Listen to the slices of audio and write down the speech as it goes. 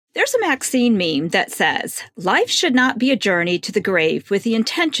There's a Maxine meme that says, life should not be a journey to the grave with the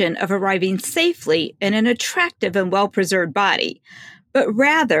intention of arriving safely in an attractive and well-preserved body, but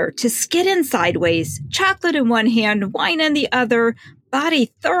rather to skid in sideways, chocolate in one hand, wine in the other,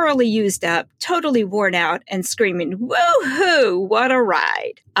 body thoroughly used up, totally worn out, and screaming, woo-hoo, what a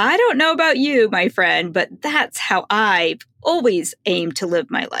ride. I don't know about you, my friend, but that's how I've always aimed to live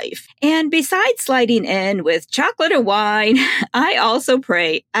my life. And besides sliding in with chocolate and wine, I also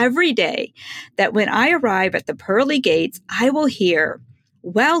pray every day that when I arrive at the pearly gates, I will hear,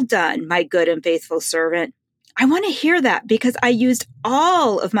 well done, my good and faithful servant. I want to hear that because I used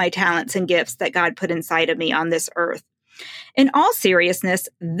all of my talents and gifts that God put inside of me on this earth. In all seriousness,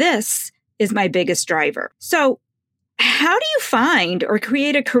 this is my biggest driver. So how do you find or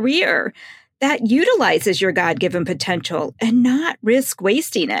create a career that utilizes your God-given potential and not risk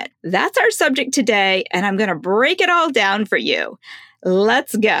wasting it? That's our subject today, and I'm going to break it all down for you.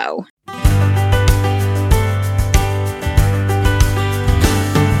 Let's go.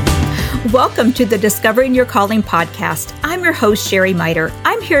 Welcome to the Discovering Your Calling podcast. I'm your host, Sherry Miter.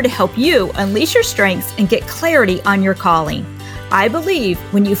 I'm here to help you unleash your strengths and get clarity on your calling. I believe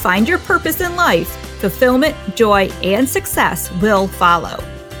when you find your purpose in life, fulfillment, joy, and success will follow.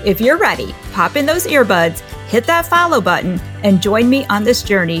 If you're ready, pop in those earbuds, hit that follow button, and join me on this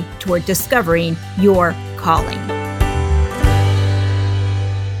journey toward discovering your calling.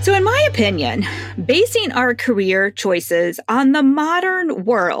 So in my opinion, basing our career choices on the modern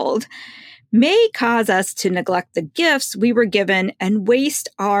world may cause us to neglect the gifts we were given and waste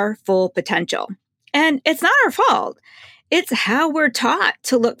our full potential. And it's not our fault. It's how we're taught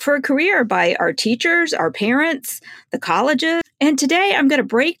to look for a career by our teachers, our parents, the colleges. And today I'm going to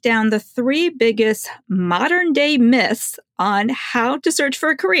break down the 3 biggest modern day myths on how to search for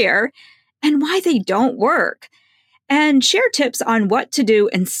a career and why they don't work, and share tips on what to do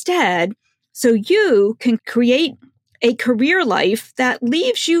instead so you can create a career life that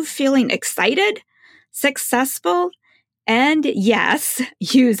leaves you feeling excited, successful, and yes,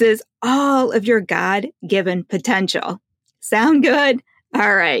 uses all of your God-given potential. Sound good?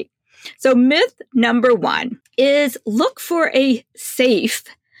 All right. So myth number 1 is look for a safe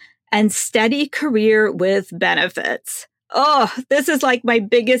and steady career with benefits. Oh, this is like my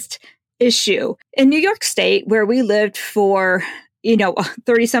biggest issue. In New York State, where we lived for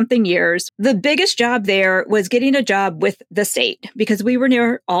 30-something years, the biggest job there was getting a job with the state because we were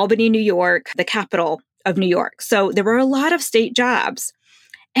near Albany, New York, the capital of New York. So there were a lot of state jobs.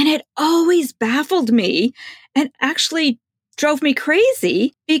 And it always baffled me and actually drove me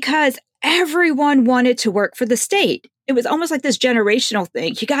crazy because everyone wanted to work for the state. It was almost like this generational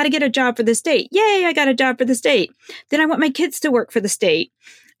thing. You got to get a job for the state. Yay, I got a job for the state. Then I want my kids to work for the state.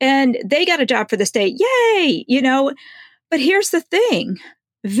 And they got a job for the state. Yay, But here's the thing.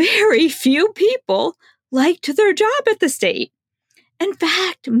 Very few people liked their job at the state. In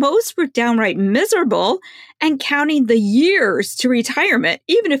fact, most were downright miserable and counting the years to retirement.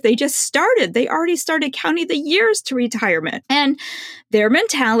 Even if they just started, they already started counting the years to retirement. And their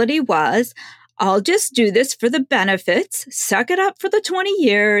mentality was, I'll just do this for the benefits, suck it up for the 20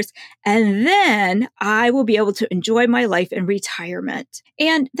 years, and then I will be able to enjoy my life in retirement.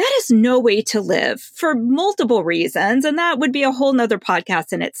 And that is no way to live for multiple reasons. And that would be a whole nother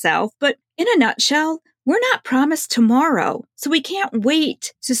podcast in itself. But in a nutshell, we're not promised tomorrow, so we can't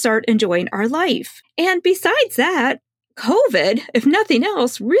wait to start enjoying our life. And besides that, COVID, if nothing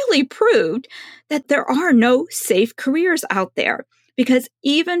else, really proved that there are no safe careers out there because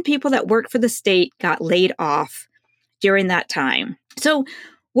even people that work for the state got laid off during that time. So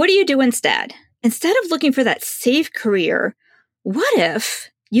what do you do instead? Instead of looking for that safe career, what if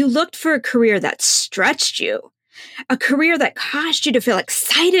you looked for a career that stretched you? A career that caused you to feel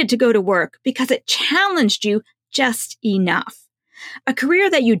excited to go to work because it challenged you just enough. A career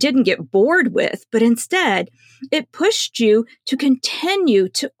that you didn't get bored with, but instead it pushed you to continue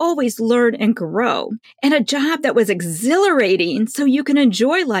to always learn and grow. And a job that was exhilarating so you can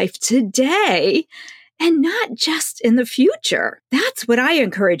enjoy life today and not just in the future. That's what I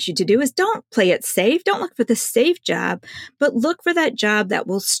encourage you to do is don't play it safe. Don't look for the safe job, but look for that job that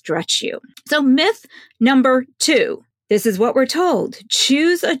will stretch you. So myth number 2, this is what we're told.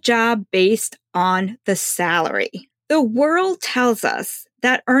 Choose a job based on the salary. The world tells us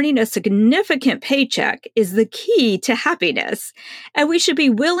that earning a significant paycheck is the key to happiness, and we should be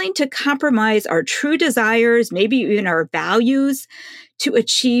willing to compromise our true desires, maybe even our values, to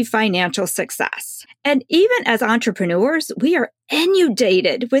achieve financial success. And even as entrepreneurs, we are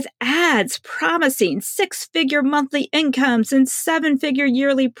inundated with ads promising 6-figure monthly incomes and 7-figure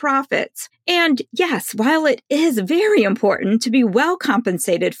yearly profits. And yes, while it is very important to be well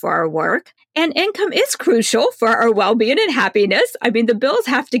compensated for our work, and income is crucial for our well-being and happiness. I mean, the bills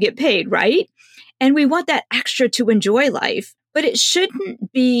have to get paid, right? And we want that extra to enjoy life, but it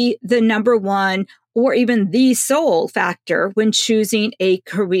shouldn't be the number one or even the sole factor when choosing a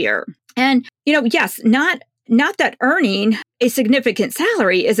career. And, yes, not that earning a significant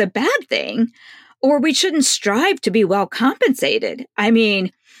salary is a bad thing, or we shouldn't strive to be well compensated. I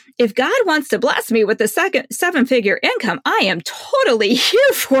mean, if God wants to bless me with a second 7-figure income, I am totally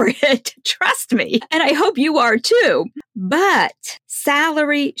here for it. Trust me. And I hope you are too. But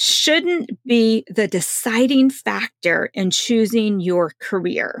salary shouldn't be the deciding factor in choosing your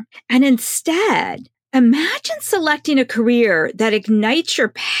career. And instead, imagine selecting a career that ignites your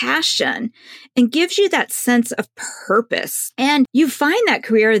passion and gives you that sense of purpose. And you find that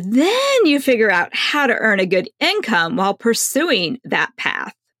career, then you figure out how to earn a good income while pursuing that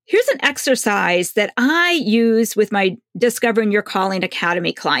path. Here's an exercise that I use with my Discovering Your Calling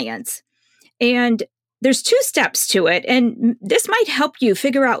Academy clients. And there's 2 steps to it. And this might help you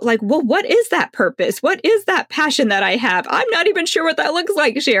figure out what is that purpose? What is that passion that I have? I'm not even sure what that looks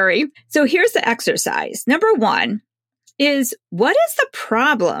like, Sherry. So here's the exercise. Number 1 is, what is the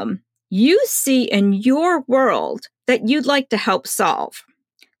problem you see in your world that you'd like to help solve?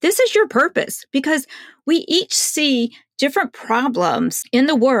 This is your purpose, because we each see different problems in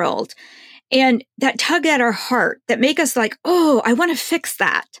the world and that tug at our heart that make us like, oh, I want to fix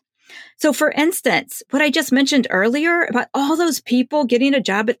that. So for instance, what I just mentioned earlier about all those people getting a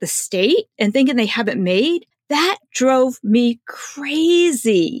job at the state and thinking they haven't made, that drove me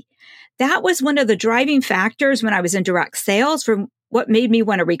crazy. That was one of the driving factors when I was in direct sales for what made me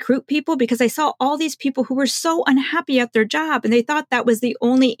want to recruit people, because I saw all these people who were so unhappy at their job and they thought that was the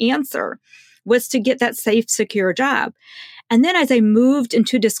only answer, was to get that safe, secure job. And then as I moved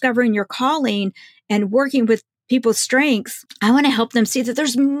into discovering your calling and working with people's strengths, I want to help them see that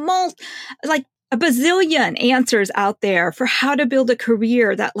there's a bazillion answers out there for how to build a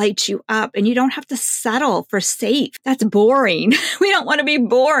career that lights you up, and you don't have to settle for safe. That's boring. We don't want to be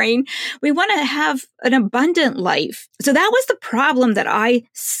boring. We want to have an abundant life. So that was the problem that I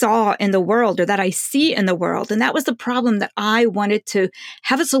saw in the world, or that I see in the world. And that was the problem that I wanted to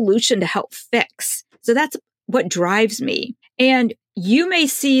have a solution to help fix. So that's what drives me. And you may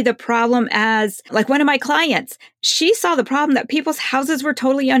see the problem as, like one of my clients, she saw the problem that people's houses were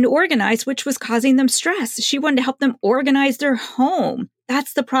totally unorganized, which was causing them stress. She wanted to help them organize their home.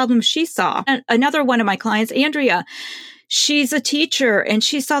 That's the problem she saw. And another one of my clients, Andrea, she's a teacher, and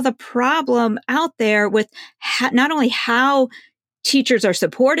she saw the problem out there with not only how teachers are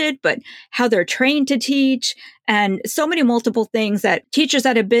supported, but how they're trained to teach, and so many multiple things that teachers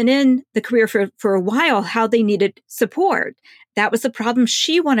that have been in the career for a while, how they needed support. That was the problem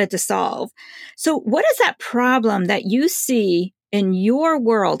she wanted to solve. So what is that problem that you see in your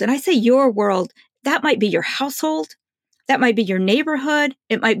world? And I say your world, that might be your household. That might be your neighborhood.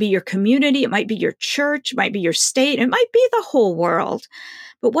 It might be your community. It might be your church. It might be your state. It might be the whole world.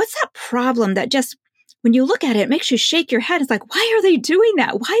 But what's that problem that just, when you look at it, it makes you shake your head? It's like, why are they doing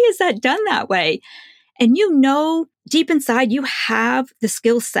that? Why is that done that way? And deep inside, you have the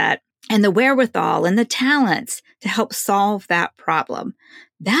skill set and the wherewithal and the talents to help solve that problem.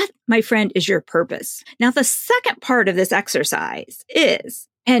 That, my friend, is your purpose. Now, the second part of this exercise is,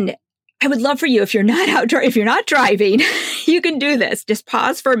 and I would love for you, if you're not driving, you can do this. Just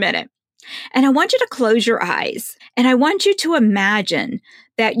pause for a minute. And I want you to close your eyes. And I want you to imagine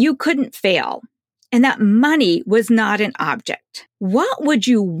that you couldn't fail and that money was not an object. What would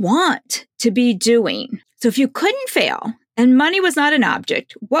you want to be doing? So if you couldn't fail and money was not an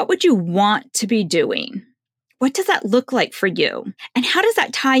object, what would you want to be doing? What does that look like for you? And how does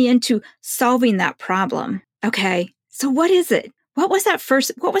that tie into solving that problem? Okay, so what is it? What was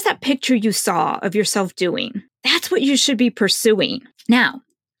that picture you saw of yourself doing? That's what you should be pursuing. Now,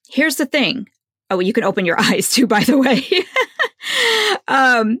 here's the thing. Oh, you can open your eyes too, by the way.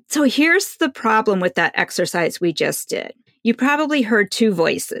 So here's the problem with that exercise we just did. You probably heard 2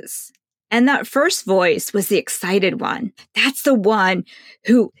 voices. And that first voice was the excited one. That's the one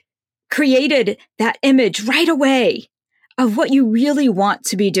who created that image right away of what you really want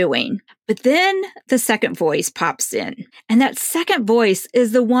to be doing. But then the second voice pops in. And that second voice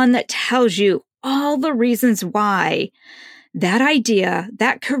is the one that tells you all the reasons why that idea,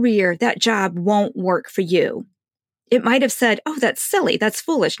 that career, that job won't work for you. It might have said, oh, that's silly. That's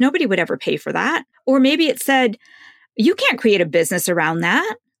foolish. Nobody would ever pay for that. Or maybe it said, You can't create a business around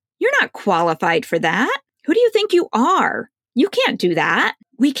that. You're not qualified for that. Who do you think you are? You can't do that.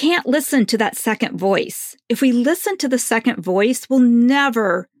 We can't listen to that second voice. If we listen to the second voice, we'll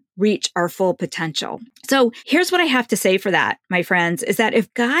never reach our full potential. So here's what I have to say for that, my friends, is that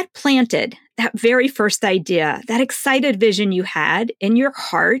if God planted that very first idea, that excited vision you had in your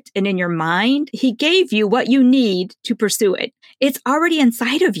heart and in your mind, He gave you what you need to pursue it. It's already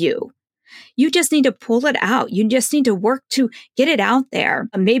inside of you. You just need to pull it out. You just need to work to get it out there.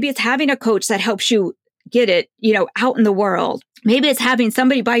 Maybe it's having a coach that helps you get it, out in the world. Maybe it's having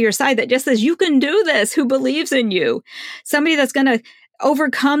somebody by your side that just says, you can do this, who believes in you. Somebody that's going to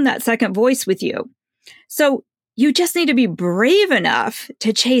overcome that second voice with you. So you just need to be brave enough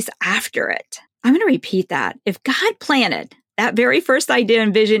to chase after it. I'm going to repeat that. If God planted that very first idea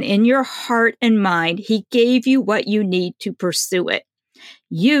and vision in your heart and mind, He gave you what you need to pursue it.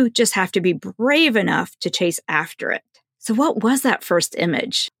 You just have to be brave enough to chase after it. So what was that first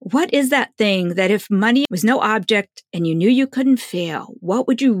image? What is that thing that if money was no object and you knew you couldn't fail, what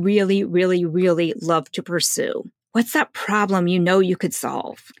would you really, really, really love to pursue? What's that problem you could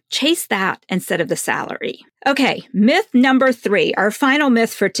solve? Chase that instead of the salary. Okay, myth number 3, our final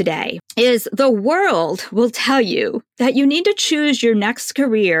myth for today, is the world will tell you that you need to choose your next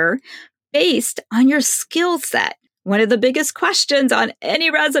career based on your skill set. One of the biggest questions on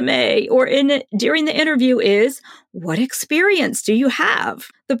any resume or during the interview is, what experience do you have?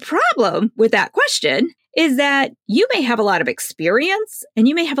 The problem with that question is that you may have a lot of experience and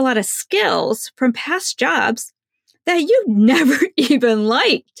you may have a lot of skills from past jobs that you never even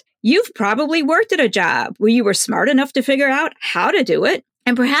liked. You've probably worked at a job where you were smart enough to figure out how to do it,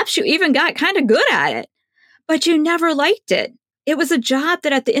 and perhaps you even got kind of good at it, but you never liked it. It was a job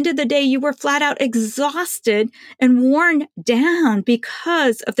that at the end of the day, you were flat out exhausted and worn down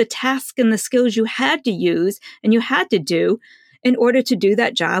because of the task and the skills you had to use and you had to do in order to do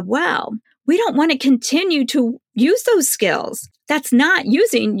that job well. We don't want to continue to use those skills. That's not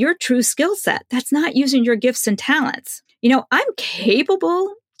using your true skill set. That's not using your gifts and talents. I'm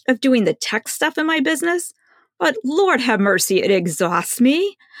capable of doing the tech stuff in my business, but Lord have mercy, it exhausts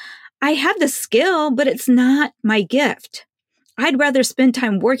me. I have the skill, but it's not my gift. I'd rather spend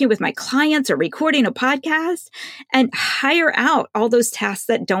time working with my clients or recording a podcast and hire out all those tasks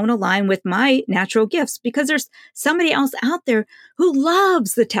that don't align with my natural gifts because there's somebody else out there who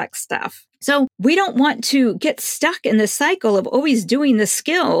loves the tech stuff. So we don't want to get stuck in this cycle of always doing the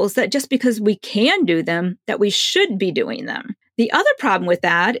skills that just because we can do them, that we should be doing them. The other problem with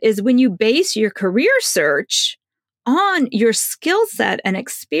that is when you base your career search on your skill set and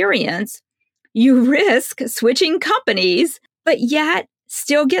experience, you risk switching companies but yet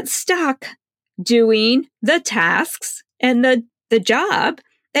still get stuck doing the tasks and the job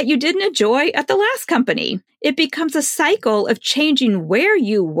that you didn't enjoy at the last company. It becomes a cycle of changing where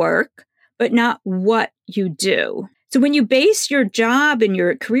you work, but not what you do. So when you base your job and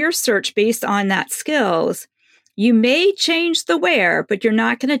your career search based on that skills, you may change the where, but you're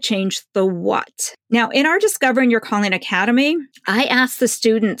not going to change the what. Now, in our Discovering Your Calling Academy, I ask the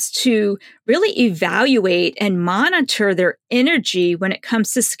students to really evaluate and monitor their energy when it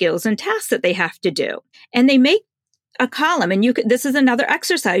comes to skills and tasks that they have to do. And they make a column, and this is another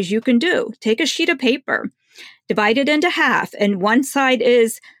exercise you can do. Take a sheet of paper, divide it into half, and one side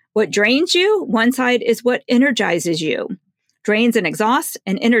is what drains you, one side is what energizes you. Drains and exhausts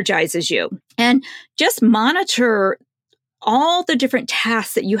and energizes you. And just monitor all the different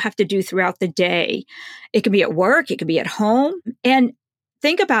tasks that you have to do throughout the day. It can be at work, it can be at home. And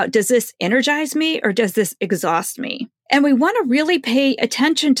think about, does this energize me or does this exhaust me? And we want to really pay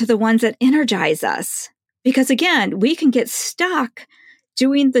attention to the ones that energize us. Because again, we can get stuck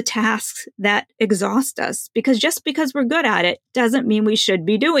doing the tasks that exhaust us. Because just because we're good at it doesn't mean we should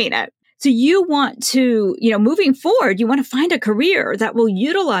be doing it. So you want to, moving forward, you want to find a career that will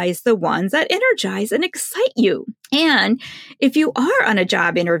utilize the ones that energize and excite you. And if you are on a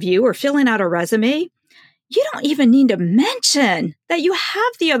job interview or filling out a resume, you don't even need to mention that you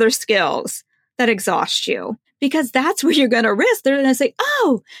have the other skills that exhaust you, because that's where you're going to risk. They're going to say,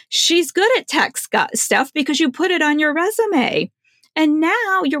 oh, she's good at tech stuff because you put it on your resume. And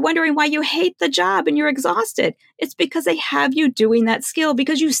now you're wondering why you hate the job and you're exhausted. It's because they have you doing that skill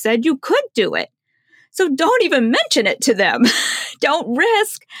because you said you could do it. So don't even mention it to them. Don't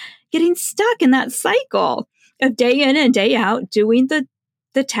risk getting stuck in that cycle of day in and day out doing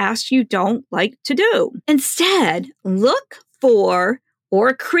the tasks you don't like to do. Instead, look for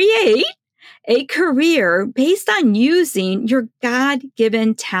or create a career based on using your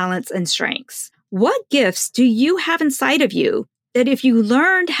God-given talents and strengths. What gifts do you have inside of you that if you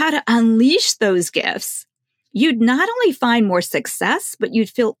learned how to unleash those gifts, you'd not only find more success, but you'd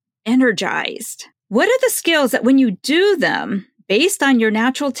feel energized. What are the skills that when you do them based on your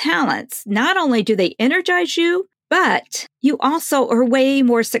natural talents, not only do they energize you, but you also are way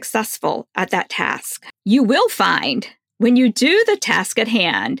more successful at that task? You will find when you do the task at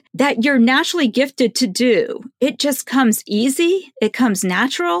hand that you're naturally gifted to do. It just comes easy, it comes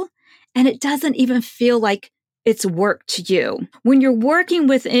natural, and it doesn't even feel like it's work to you. When you're working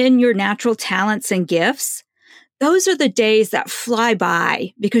within your natural talents and gifts, those are the days that fly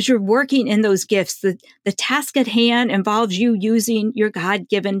by because you're working in those gifts. The task at hand involves you using your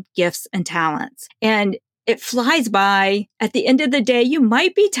God-given gifts and talents. And it flies by. At the end of the day, you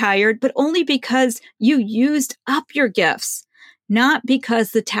might be tired, but only because you used up your gifts, not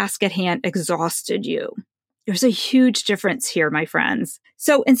because the task at hand exhausted you. There's a huge difference here, my friends.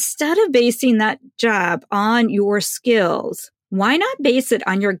 So instead of basing that job on your skills, why not base it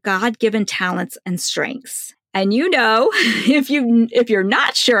on your God-given talents and strengths? And if you're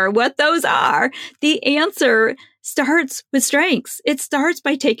not sure what those are, the answer starts with strengths. It starts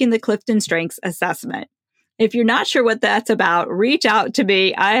by taking the Clifton Strengths Assessment. If you're not sure what that's about, reach out to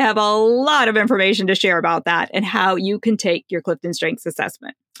me. I have a lot of information to share about that and how you can take your Clifton Strengths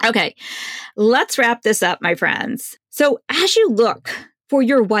Assessment. Okay, let's wrap this up, my friends. So as you look for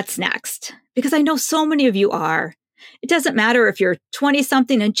your what's next, because I know so many of you are, it doesn't matter if you're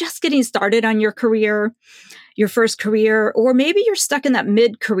 20-something and just getting started on your career, your first career, or maybe you're stuck in that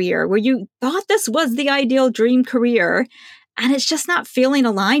mid-career where you thought this was the ideal dream career and it's just not feeling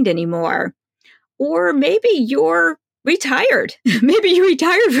aligned anymore. Or maybe you're retired. Maybe you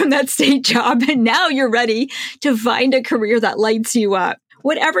retired from that state job and now you're ready to find a career that lights you up.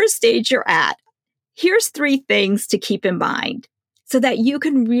 Whatever stage you're at, here's 3 things to keep in mind so that you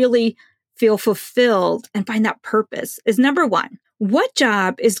can really feel fulfilled and find that purpose is number 1, what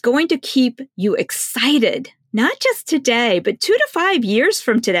job is going to keep you excited? Not just today, but 2 to 5 years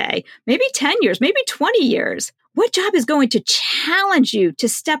from today, maybe 10 years, maybe 20 years. What job is going to challenge you to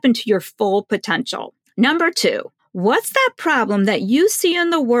step into your full potential? Number 2, what's that problem that you see in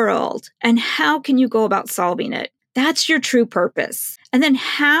the world and how can you go about solving it? That's your true purpose. And then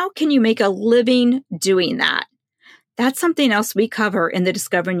how can you make a living doing that? That's something else we cover in the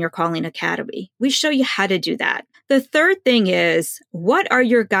Discovering Your Calling Academy. We show you how to do that. The third thing is, what are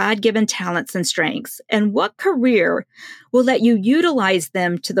your God-given talents and strengths? And what career will let you utilize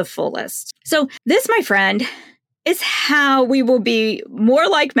them to the fullest? So this, my friend, is how we will be more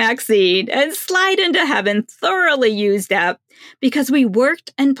like Maxine and slide into heaven thoroughly used up because we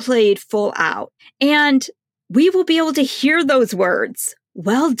worked and played full out. And we will be able to hear those words,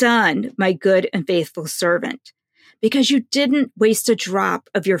 "Well done, my good and faithful servant," because you didn't waste a drop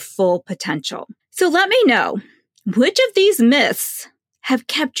of your full potential. So let me know, which of these myths have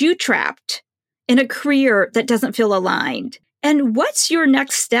kept you trapped in a career that doesn't feel aligned? And what's your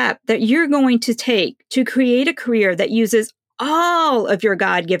next step that you're going to take to create a career that uses all of your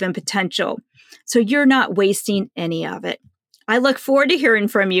God-given potential so you're not wasting any of it? I look forward to hearing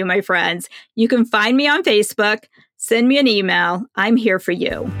from you, my friends. You can find me on Facebook, send me an email. I'm here for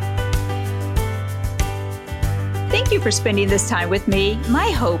you. Thank you for spending this time with me.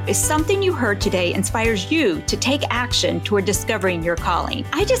 My hope is something you heard today inspires you to take action toward discovering your calling.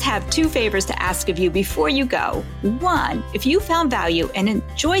 I just have 2 favors to ask of you before you go. 1, if you found value and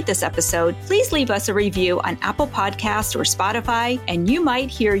enjoyed this episode, please leave us a review on Apple Podcasts or Spotify, and you might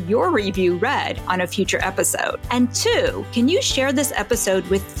hear your review read on a future episode. And 2, can you share this episode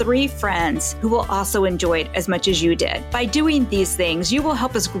with 3 friends who will also enjoy it as much as you did? By doing these things, you will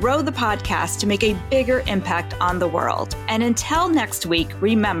help us grow the podcast to make a bigger impact on the world. And until next week,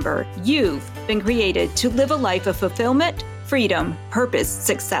 remember, you've been created to live a life of fulfillment, freedom, purpose,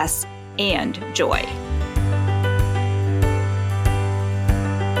 success, and joy.